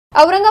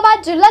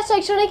औरंगाबाद जिल्हा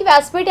शैक्षणिक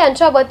व्यासपीठ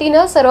यांच्या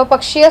वतीने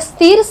सर्वपक्षीय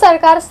स्थिर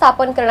सरकार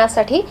स्थापन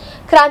करण्यासाठी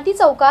क्रांती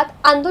चौकात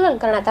आंदोलन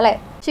करण्यात आले।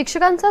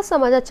 शिक्षकांचा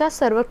समाजाच्या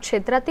सर्व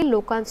क्षेत्रातील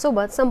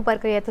लोकांसोबत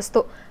संपर्क येत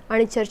असतो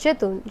आणि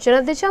चर्चेतून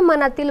जनतेच्या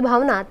मनातील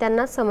भावना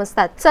त्यांना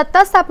समजतात।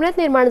 सत्ता स्थापनेत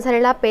निर्माण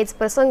झालेला पेच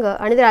प्रसंग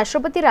आणि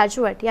राष्ट्रपती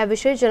राजवट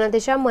याविषयी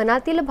जनतेच्या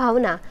मनातील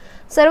भावना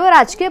सर्व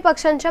राजकीय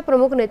पक्षांच्या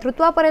प्रमुख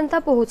नेतृत्वापर्यंत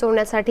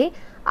पोहोचवण्यासाठी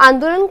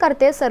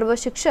आंदोलनकर्ते सर्व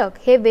शिक्षक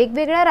हे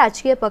वेगवेगळ्या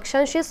राजकीय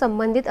पक्षांशी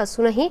संबंधित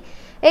असूनही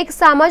एक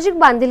सामाजिक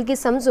बांधिलकी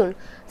समजून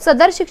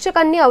सदर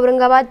शिक्षकांनी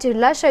औरंगाबाद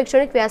जिल्हा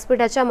शैक्षणिक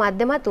व्यासपीठाच्या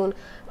माध्यमातून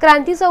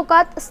क्रांती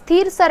चौकात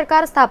स्थिर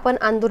सरकार स्थापन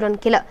आंदोलन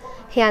केलं।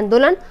 हे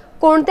आंदोलन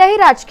कोणत्याही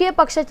राजकीय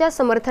पक्षाच्या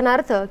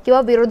समर्थनार्थ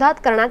किंवा विरोधात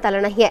करण्यात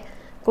आलं नाहीये।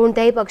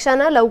 कोणत्याही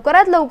पक्षानं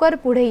लवकरात लवकर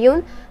पुढे येऊन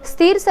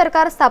स्थिर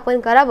सरकार स्थापन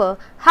करावं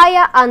हा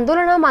या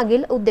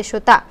आंदोलनामागील उद्देश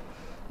होता।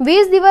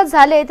 20 दिवस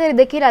झाले तरी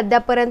देखील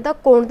अद्यापपर्यंत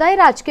कोणताही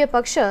राजकीय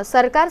पक्ष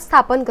सरकार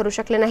स्थापन करू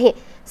शकले नाही।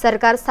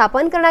 सरकार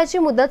स्थापन करण्याची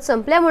मुदत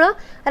संपल्यामुळे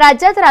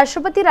राज्यात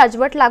राष्ट्रपती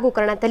राजवट लागू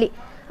करण्यात आली।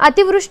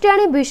 अतिवृष्टी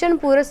आणि भीषण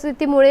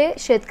पूरस्थितीमुळे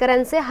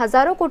शेतकऱ्यांचे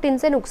हजारो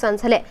कोटींचे नुकसान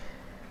झाले।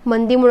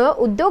 मंदीमुळे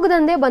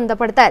उद्योगधंदे बंद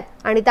पडतात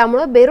आणि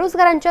त्यामुळे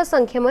बेरोजगारांच्या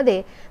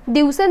संख्येमध्ये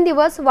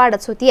दिवसेंदिवस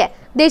वाढच होतीये।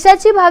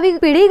 देशाची भावी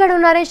पिढी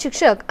घडवणारे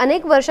शिक्षक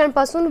अनेक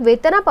वर्षांपासून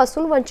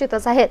वेतनापासून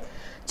वंचितच आहेत।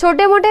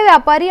 छोटे मोठे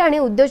व्यापारी आणि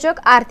उद्योजक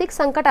आर्थिक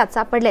संकटात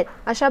सापडलेत।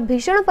 अशा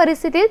भीषण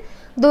परिस्थितीत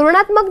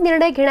धोरणात्मक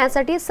निर्णय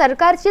घेण्यासाठी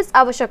सरकारचीच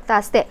आवश्यकता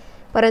असते,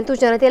 परंतु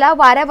जनतेला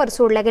वाऱ्यावर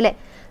सोडले गेले।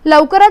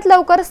 लवकरात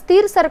लवकर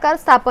स्थिर सरकार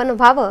स्थापन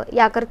व्हावं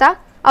याकरता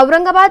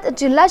औरंगाबाद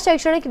जिल्हा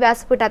शैक्षणिक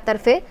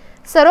व्यासपीठातर्फे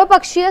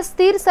सर्वपक्षीय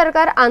स्थिर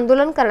सरकार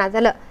आंदोलन करण्यात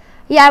आलं।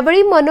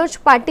 यावेळी मनोज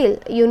पाटील,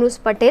 युनुस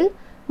पटेल,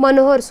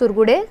 मनोहर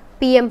सुरगुडे,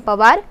 PM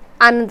पवार,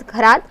 आनंद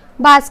खरात,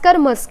 भास्कर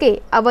म्हस्के,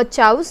 अवध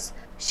चाऊस,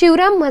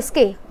 शिवराम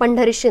म्हस्के,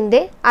 पंढरी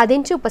शिंदे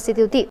आदींची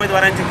उपस्थिती होती।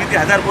 उमेदवारांचे किती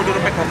हजार कोटी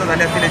रुपये खर्च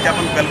झाले असतील याची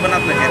आपण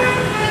कल्पनाच नाही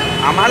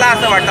केली। आम्हाला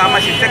असं वाटतं, आम्हा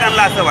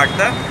शिक्षकांना असं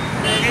वाटतं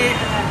की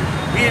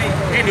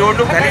ही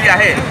निवडणूक झालेली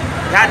आहे,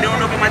 ह्या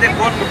निवडणुकीमध्ये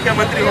कोण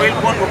मुख्यमंत्री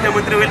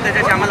होईल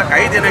त्याच्याशी आम्हाला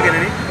काही देणं घेणं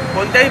नाही।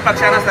 कोणत्याही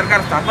पक्षानं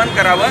सरकार स्थापन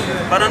करावं,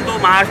 परंतु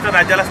महाराष्ट्र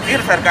राज्याला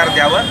स्थिर सरकार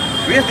द्यावं।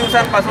 20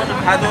 दिवसांपासून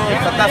हा जो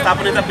सत्ता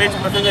स्थापनेचा पेच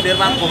प्रसंग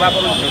निर्माण उभा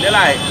करून ठेवलेला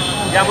आहे,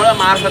 त्यामुळे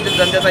महाराष्ट्रातील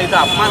जनतेचा इथं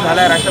अपमान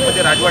झाला आहे।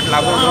 राष्ट्रपती राजवट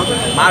लागू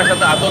होऊन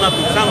महाराष्ट्राचं अतोनात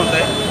नुकसान होत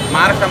आहे।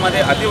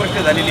 महाराष्ट्रामध्ये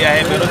अतिवृष्टी झालेली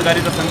आहे,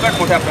 बेरोजगारीचं संकट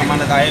मोठ्या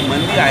प्रमाणात आहे,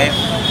 मंदी आहे,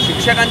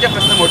 शिक्षकांचे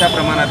प्रश्न मोठ्या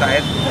प्रमाणात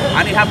आहेत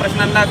आणि ह्या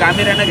प्रश्नांना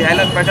गांभीर्यानं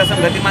घ्यायला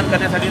प्रशासन गतिमान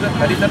करण्यासाठी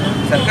खरी तर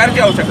सरकारची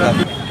आवश्यकता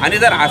आहे। आणि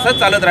जर असंच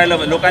चालत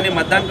राहिलं, लोकांनी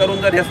मतदान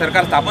करून जर हे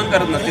सरकार स्थापन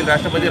करत नसतील,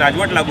 राष्ट्रपती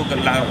राजवट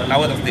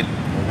लावत असतील,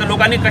 तर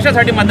लोकांनी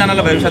कशासाठी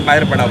मतदानाला भविष्यात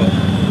बाहेर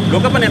पडावं?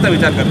 लोक पण याचा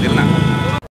विचार करतील ना।